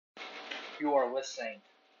you are listening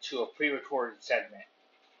to a pre-recorded segment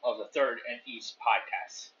of the Third and East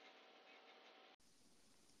podcast.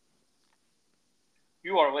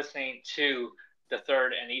 You are listening to the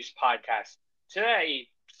Third and East podcast. Today,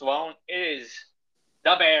 Sloan, is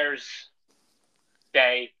the Bears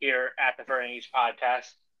Day here at the Third and East podcast.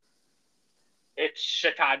 It's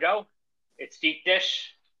Chicago. It's deep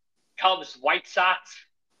dish. Cubs, White Sox.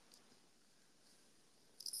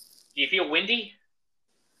 Do you feel windy?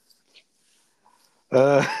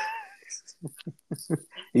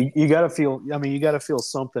 You got to feel. I mean, you got to feel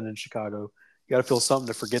something in Chicago. You got to feel something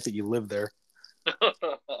to forget that you live there.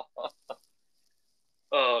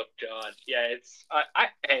 Oh God, yeah. It's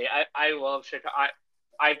I love Chicago.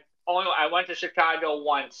 I went to Chicago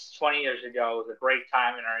once 20 years ago. It was a great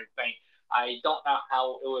time and everything. I don't know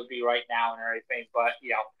how it would be right now and everything, but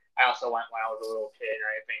I also went when I was a little kid and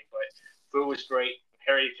everything. But food was great.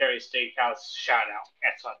 Harry Terry Steakhouse, shout out,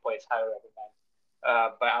 excellent place, highly recommend.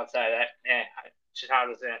 But outside of that,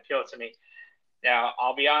 Chicago doesn't appeal to me. Now,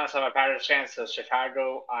 I'll be honest, I'm a Packers fan, so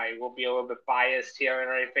Chicago, I will be a little bit biased here and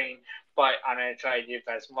everything, but I'm going to try to give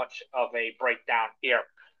as much of a breakdown here.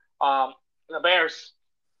 The Bears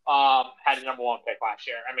had the number one pick last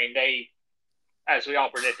year. I mean, they, as we all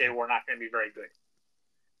predicted, were not going to be very good.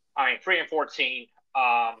 I mean, 3-14.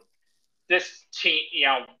 This team,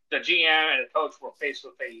 the GM and the coach were faced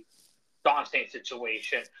with a daunting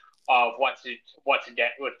situation of what to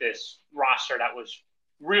get with this roster that was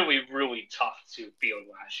really, really tough to field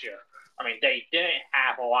last year. I mean, they didn't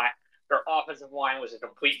have a lot. Their offensive line was a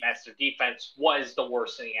complete mess. Their defense was the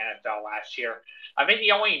worst in the NFL last year. I think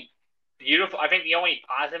the only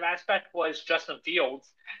positive aspect was Justin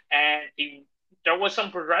Fields, and there was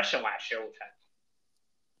some progression last year with him.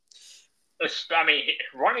 I mean,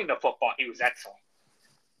 running the football, he was excellent.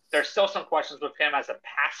 There's still some questions with him as a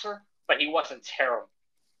passer, but he wasn't terrible.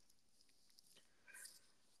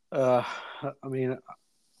 I mean,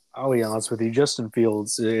 I'll be honest with you. Justin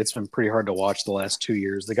Fields, it's been pretty hard to watch the last 2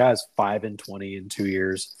 years. The guy's 5-20 in 2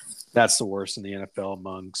 years. That's the worst in the NFL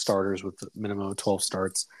among starters with a minimum of 12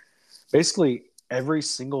 starts. Basically, every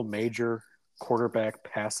single major quarterback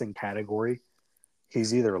passing category,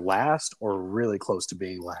 he's either last or really close to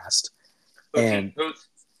being last.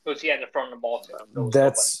 Who's he had to throw the ball to?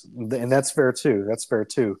 That's fair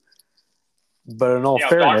too. But in all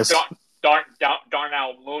fairness,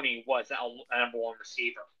 Darnell Mooney was a number one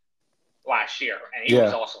receiver last year, and he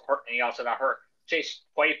was also hurt, and he also got hurt. Chase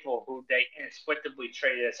Claypool, who they inexplicably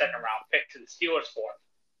traded a second-round pick to the Steelers for,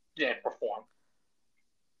 didn't perform.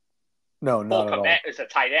 No, not at all. Komet is a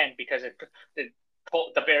tight end because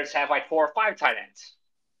the Bears have like 4 or 5 tight ends.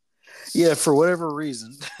 Yeah, for whatever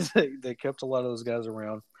reason, they kept a lot of those guys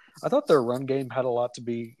around. I thought their run game had a lot to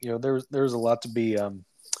be, there's a lot to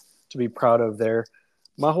be proud of there.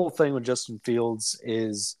 My whole thing with Justin Fields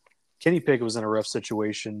is Kenny Pickett was in a rough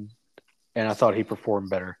situation, and I thought he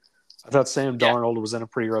performed better. I thought Sam Darnold was in a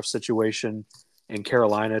pretty rough situation in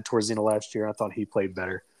Carolina towards the end of last year. I thought he played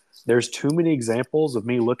better. There's too many examples of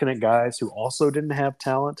me looking at guys who also didn't have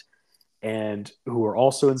talent and who were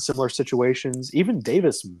also in similar situations. Even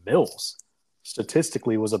Davis Mills,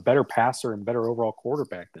 statistically, was a better passer and better overall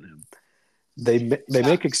quarterback than him. They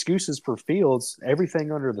make excuses for Fields,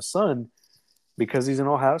 everything under the sun, because he's an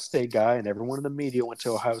Ohio State guy and everyone in the media went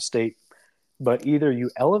to Ohio State. But either you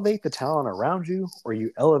elevate the talent around you or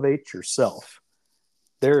you elevate yourself.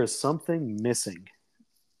 There is something missing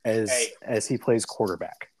as he plays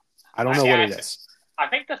quarterback. I don't know what it is. I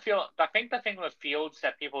think the thing with Fields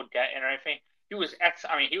that people get and everything, he was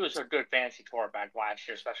a good fantasy quarterback last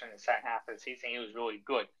year, especially in the second half of the season. He was really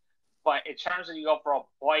good. But in terms of the overall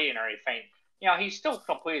play and everything, he still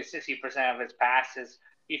completed 60% of his passes.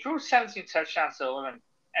 He threw 17 touchdowns to 11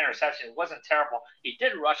 interceptions. It wasn't terrible. He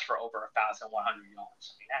did rush for over 1,100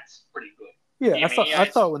 yards. I mean, that's pretty good. Yeah, I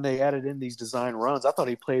thought when they added in these design runs, I thought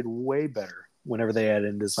he played way better whenever they added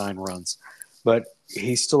in design runs. But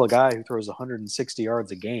he's still a guy who throws 160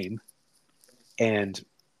 yards a game and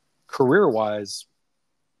career-wise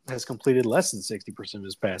has completed less than 60% of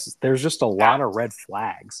his passes. There's just a lot of red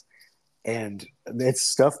flags. And it's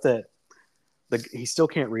stuff that he still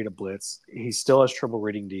can't read a blitz. He still has trouble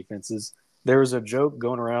reading defenses. There was a joke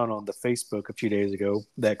going around on the Facebook a few days ago,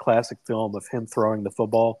 that classic film of him throwing the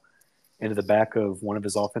football into the back of one of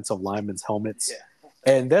his offensive linemen's helmets. Yeah.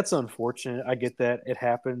 And that's unfortunate. I get that. It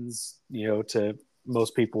happens, to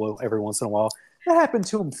most people every once in a while. That happened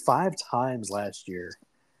to him 5 times last year.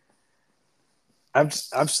 I've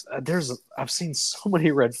seen so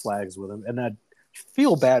many red flags with him, and I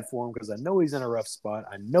feel bad for him because I know he's in a rough spot.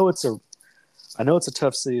 I know it's a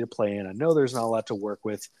tough city to play in. I know there's not a lot to work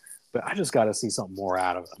with, but I just got to see something more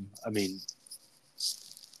out of him. I mean,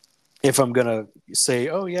 if I'm gonna say,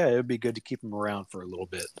 oh yeah, it would be good to keep him around for a little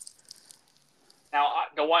bit. Now,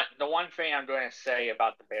 the one thing I'm going to say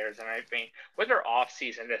about the Bears and everything with their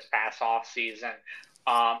offseason, this past offseason,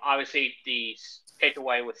 obviously the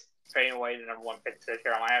takeaway with trading away the number one pick to the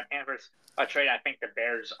Carolina Panthers, a trade I think the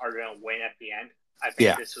Bears are going to win at the end. I think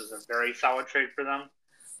Yeah, this was a very solid trade for them.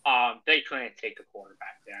 They couldn't take a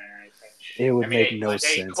quarterback there, and I think. it I would mean, make no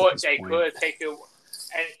sense at this they point. could take it,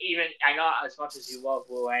 and even I know as much as you love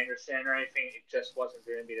Will Anderson or anything, it just wasn't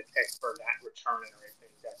going to be the pick for that return and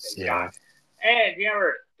everything that they got. Yeah, And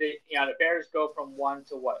the Bears go from one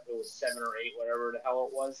to what it was 7 or 8, whatever the hell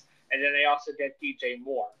it was, and then they also get DJ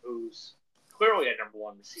Moore, who's clearly a number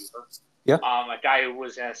one receiver. yeah, A guy who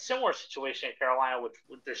was in a similar situation in Carolina with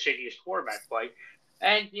the shittiest quarterback play,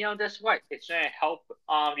 and that's what it's going to help.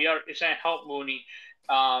 It's going to help Mooney,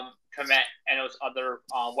 Komet, and those other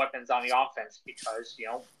weapons on the offense because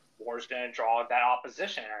Moore's going to draw that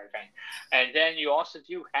opposition and everything, and then you also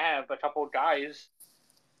do have a couple of guys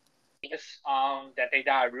that they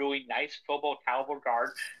got a really nice football caliber guard.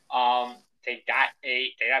 They got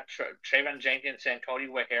Trayvon Jenkins and Cody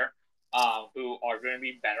Whittaker, who are going to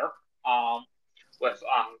be better with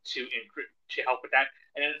to help with that.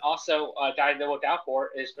 And then also a guy to look out for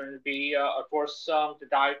is going to be, of course, the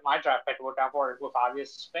guy my draft pick to look out for with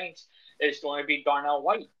obvious suspense is going to be Darnell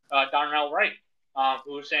Wright,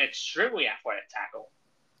 who's an extremely athletic tackle.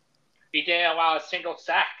 He didn't allow a single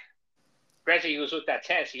sack. Granted, he was with that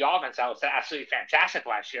Tennessee offense that was absolutely fantastic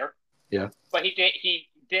last year. yeah. But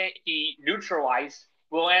he neutralized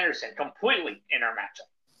Will Anderson completely in our matchup.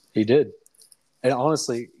 He did. And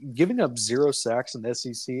honestly, giving up 0 sacks in the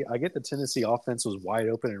SEC, I get the Tennessee offense was wide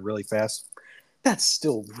open and really fast. That's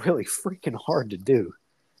still really freaking hard to do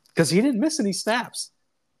because he didn't miss any snaps.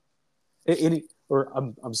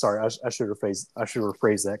 I'm sorry, I should rephrase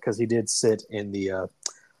that because he did sit in the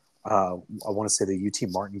I want to say the UT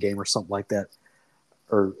Martin game or something like that.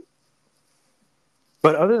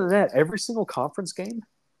 But other than that, every single conference game,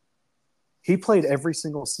 he played every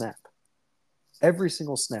single snap in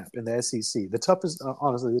the SEC. The toughest,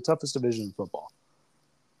 honestly, the toughest division in football.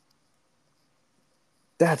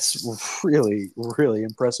 That's really, really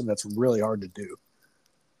impressive. That's really hard to do.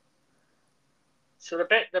 So the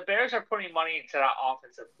Bears are putting money into that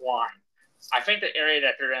offensive line. I think the area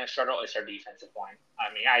that they're going to struggle is their defensive line.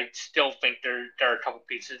 I mean, I still think there are a couple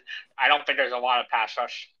pieces. I don't think there's a lot of pass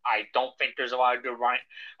rush. I don't think there's a lot of good run.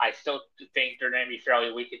 I still think they're going to be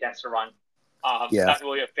fairly weak against the run. Yeah. Not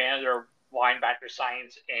really a fan of their linebacker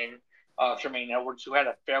signs in Tremaine Edwards, who had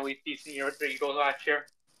a fairly decent year with the Eagles last year,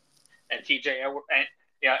 and TJ Edwards, and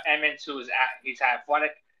Edmonds, he's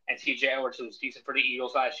athletic, and TJ Edwards, who was decent for the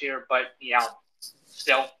Eagles last year, but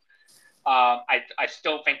still. I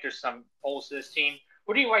still think there's some holes to this team.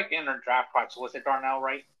 What do you like in their draft class? Was it Darnell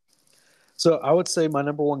Wright? So I would say my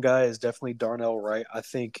number one guy is definitely Darnell Wright. I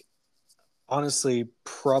think, honestly,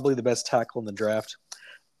 probably the best tackle in the draft.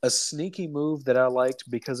 A sneaky move that I liked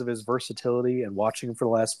because of his versatility and watching him for the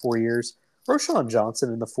last 4 years. Roschon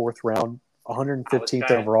Johnson in the 4th round,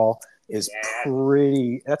 115th overall, is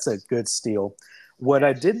that's a good steal. What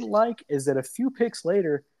I didn't like is that a few picks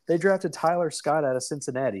later, they drafted Tyler Scott out of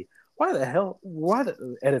Cincinnati.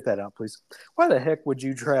 Edit that out, please. Why the heck would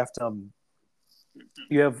you draft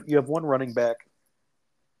you have one running back.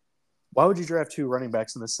 Why would you draft 2 running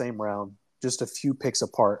backs in the same round, just a few picks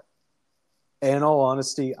apart? And in all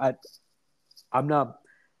honesty, I'm not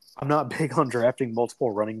big on drafting multiple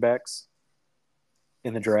running backs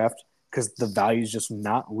in the draft because the value is just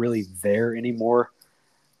not really there anymore.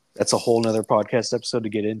 That's a whole nother podcast episode to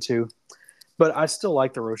get into. But I still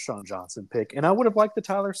like the Roschon Johnson pick, and I would have liked the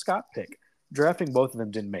Tyler Scott pick. Drafting both of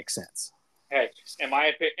them didn't make sense. Hey, in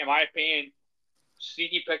my opinion,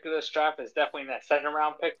 sneaky pick of this draft is definitely that 2nd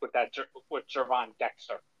round pick with Gervon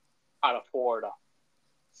Dexter out of Florida.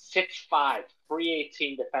 6'5",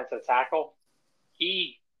 318 defensive tackle.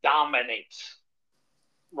 He dominates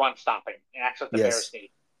run stopping, and that's what the Bears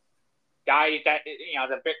need. Guy that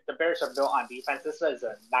the Bears are built on defense. This is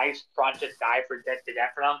a nice project guy for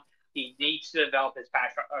them. He needs to develop his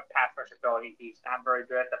pass rush ability. He's not very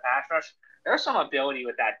good at the pass rush. There's some ability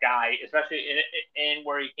with that guy, especially in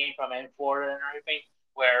where he came from in Florida and everything,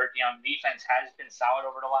 where defense has been solid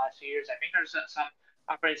over the last few years. I think there's some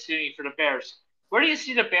opportunity for the Bears. Where do you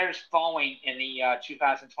see the Bears falling in the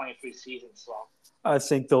 2023 season, Sloan? I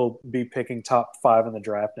think they'll be picking top 5 in the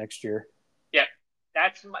draft next year. Yeah,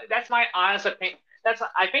 that's my honest opinion.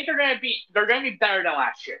 I think they're going to be better than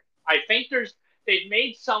last year. I think they've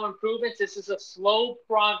made some improvements. This is a slow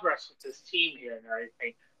progress with this team here and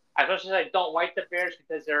everything. As much as I don't like the Bears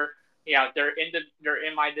because they're They're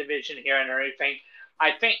in my division here and everything.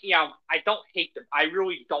 I think I don't hate them. I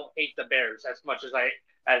really don't hate the Bears as much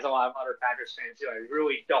as a lot of other Packers fans do. I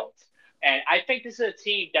really don't. And I think this is a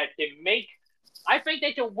team that can make. I think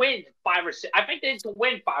they can win 5 or 6. I think they can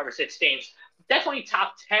win 5 or 6 games. Definitely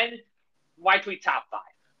top 10, likely top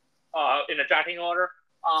 5 in the drafting order.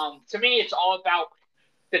 To me, it's all about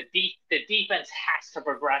the defense has to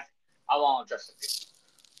progress along Justin Fields.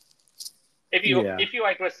 Yeah. If you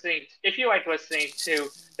like listening to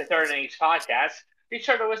the Third Innings podcast, be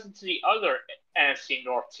sure to listen to the other NFC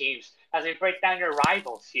North teams as we break down your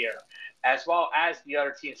rivals here, as well as the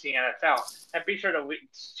other teams in the NFL. And be sure to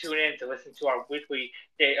tune in to listen to our weekly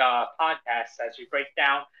podcast as we break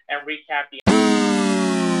down and recap the